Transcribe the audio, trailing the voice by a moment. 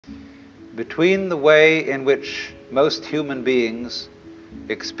between the way in which most human beings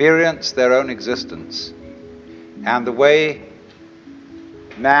experience their own existence and the way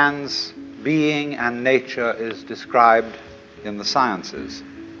man's being and nature is described in the sciences.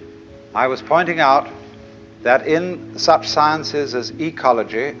 I was pointing out that in such sciences as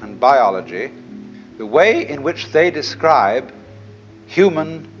ecology and biology, the way in which they describe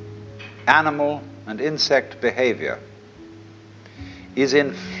human, animal, and insect behavior is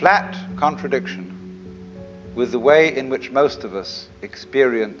in flat contradiction with the way in which most of us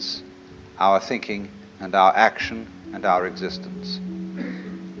experience our thinking and our action and our existence.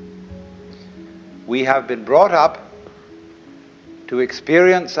 We have been brought up to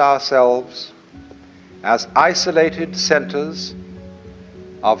experience ourselves as isolated centers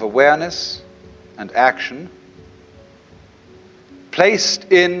of awareness and action,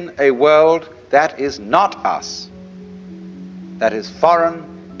 placed in a world that is not us, that is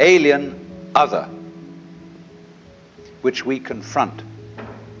foreign, alien, other, which we confront.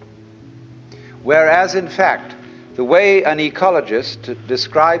 Whereas, in fact, the way an ecologist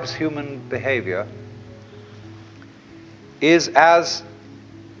describes human behavior is as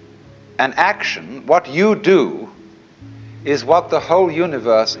an action. What you do is what the whole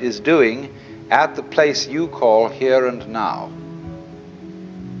universe is doing at the place you call here and now.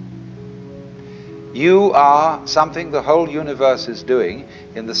 You are something the whole universe is doing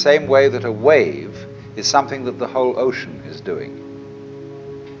in the same way that a wave is something that the whole ocean is doing.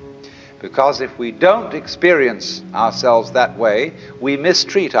 Because if we don't experience ourselves that way, we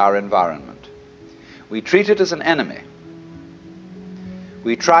mistreat our environment. We treat it as an enemy.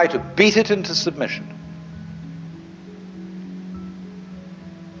 We try to beat it into submission.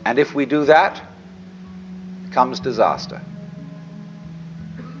 And if we do that, comes disaster.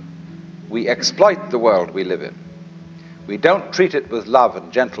 We exploit the world we live in. We don't treat it with love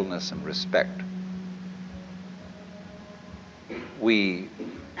and gentleness and respect. We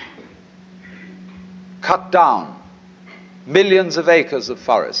cut down millions of acres of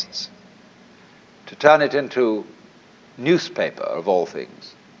forests to turn it into newspaper, of all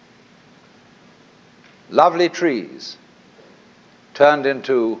things. Lovely trees turned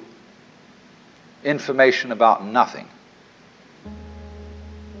into information about nothing.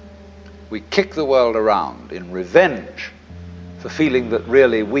 We kick the world around in revenge for feeling that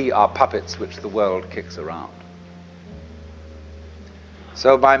really we are puppets which the world kicks around.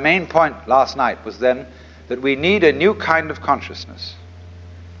 So my main point last night was then that we need a new kind of consciousness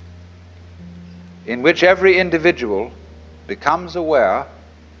in which every individual becomes aware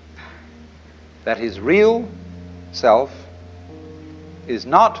that his real self is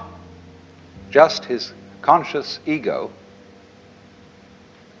not just his conscious ego.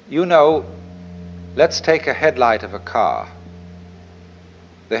 You know, let's take a headlight of a car.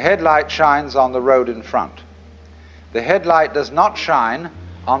 The headlight shines on the road in front. The headlight does not shine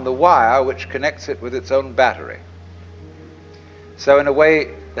on the wire which connects it with its own battery. So in a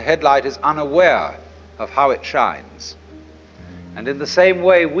way, the headlight is unaware of how it shines. And in the same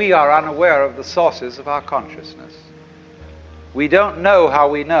way, we are unaware of the sources of our consciousness. We don't know how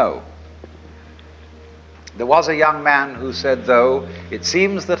we know. There was a young man who said, though, it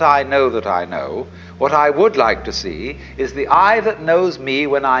seems that I know, what I would like to see is the I that knows me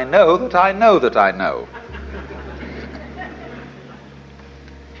when I know that I know that I know.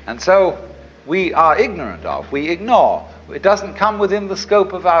 And so we are ignorant of, we ignore, it doesn't come within the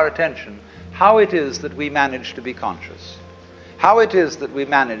scope of our attention how it is that we manage to be conscious, how it is that we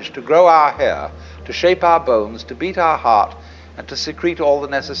manage to grow our hair, to shape our bones, to beat our heart, and to secrete all the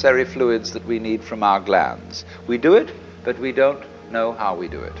necessary fluids that we need from our glands. We do it, but we don't know how we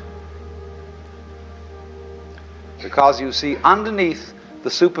do it. Because you see, underneath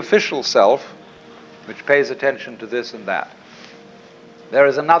the superficial self, which pays attention to this and that, there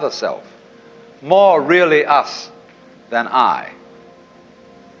is another self, more really us than I.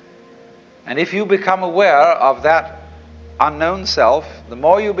 And if you become aware of that unknown self, the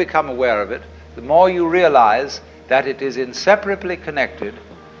more you become aware of it, the more you realize that it is inseparably connected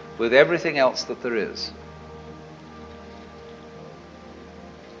with everything else that there is.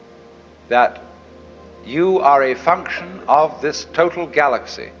 That you are a function of this total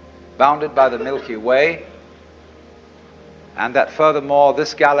galaxy, bounded by the Milky Way, and that furthermore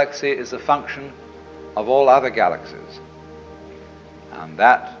this galaxy is a function of all other galaxies. And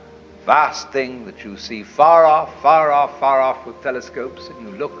that vast thing that you see far off with telescopes, and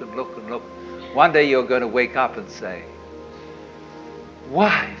you look and look and look, one day you're going to wake up and say,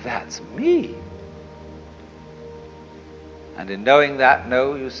 why, that's me. And in knowing that,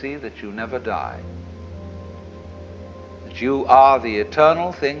 you see that you never die. That that you are the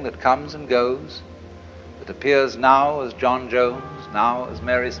eternal thing that comes and goes, that appears now as John Jones, now as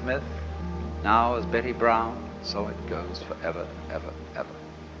Mary Smith, now as Betty Brown, so it goes forever, ever, ever.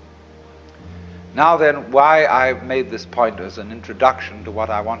 Now then, why I've made this point as an introduction to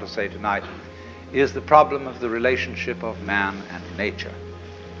what I want to say tonight is the problem of the relationship of man and nature.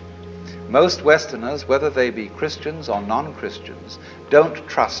 Most Westerners, whether they be Christians or non-Christians, don't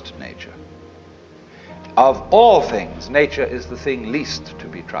trust nature. Of all things, nature is the thing least to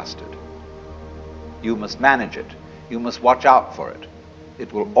be trusted. You must manage it. You must watch out for it.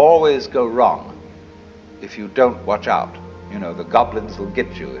 It will always go wrong if you don't watch out. You know, the goblins will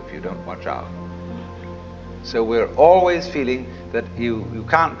get you if you don't watch out. So we're always feeling that you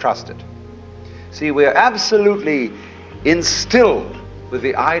can't trust it. See, we're absolutely instilled with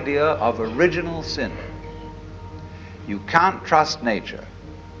the idea of original sin. You can't trust nature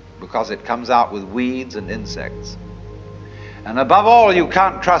because it comes out with weeds and insects. And above all, you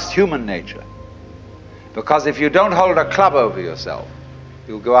can't trust human nature because if you don't hold a club over yourself,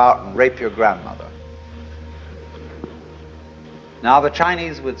 you'll go out and rape your grandmother. Now, the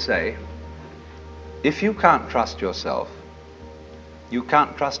Chinese would say, if you can't trust yourself, you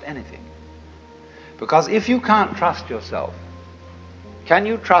can't trust anything. Because if you can't trust yourself, can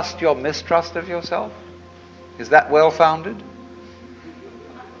you trust your mistrust of yourself? Is that well-founded?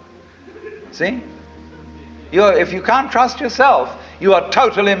 See? If you can't trust yourself, you are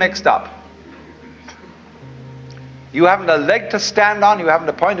totally mixed up. You haven't a leg to stand on, you haven't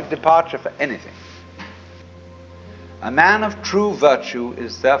a point of departure for anything. A man of true virtue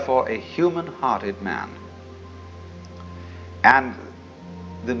is therefore a human-hearted man. And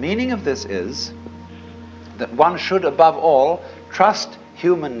the meaning of this is that one should, above all, trust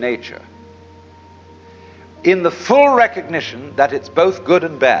human nature in the full recognition that it's both good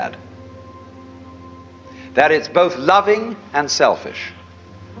and bad, that it's both loving and selfish.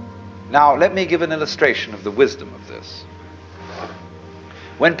 Now, let me give an illustration of the wisdom of this.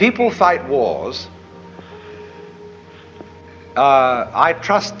 When people fight wars, I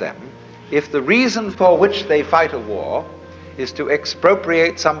trust them if the reason for which they fight a war is to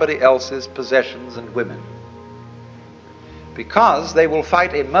expropriate somebody else's possessions and women. Because they will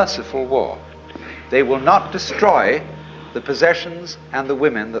fight a merciful war. They will not destroy the possessions and the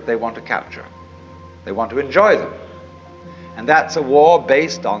women that they want to capture. They want to enjoy them. And that's a war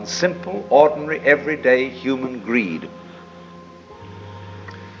based on simple, ordinary, everyday human greed.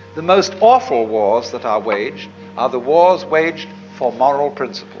 The most awful wars that are waged are the wars waged for moral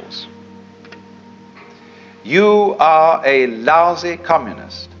principles. You are a lousy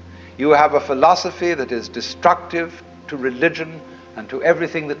communist. You have a philosophy that is destructive to religion and to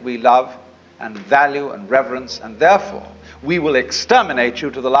everything that we love and value and reverence, and therefore we will exterminate you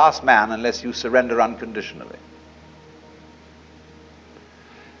to the last man unless you surrender unconditionally.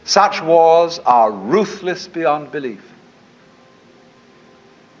 Such wars are ruthless beyond belief.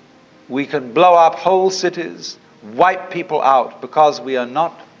 We can blow up whole cities, wipe people out, because we are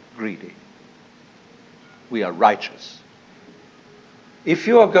not greedy. We are righteous. If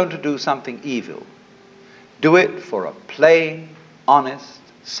you are going to do something evil, do it for a plain, honest,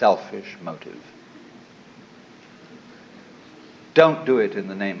 selfish motive. Don't do it in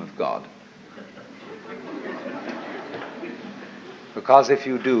the name of God. Because if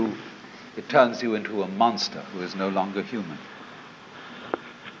you do, it turns you into a monster who is no longer human.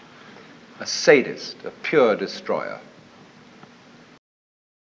 A sadist, a pure destroyer.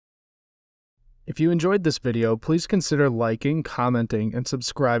 If you enjoyed this video, please consider liking, commenting, and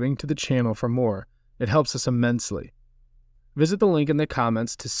subscribing to the channel for more. It helps us immensely. Visit the link in the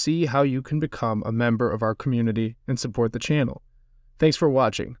comments to see how you can become a member of our community and support the channel. Thanks for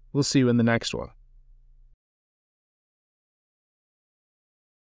watching. We'll see you in the next one.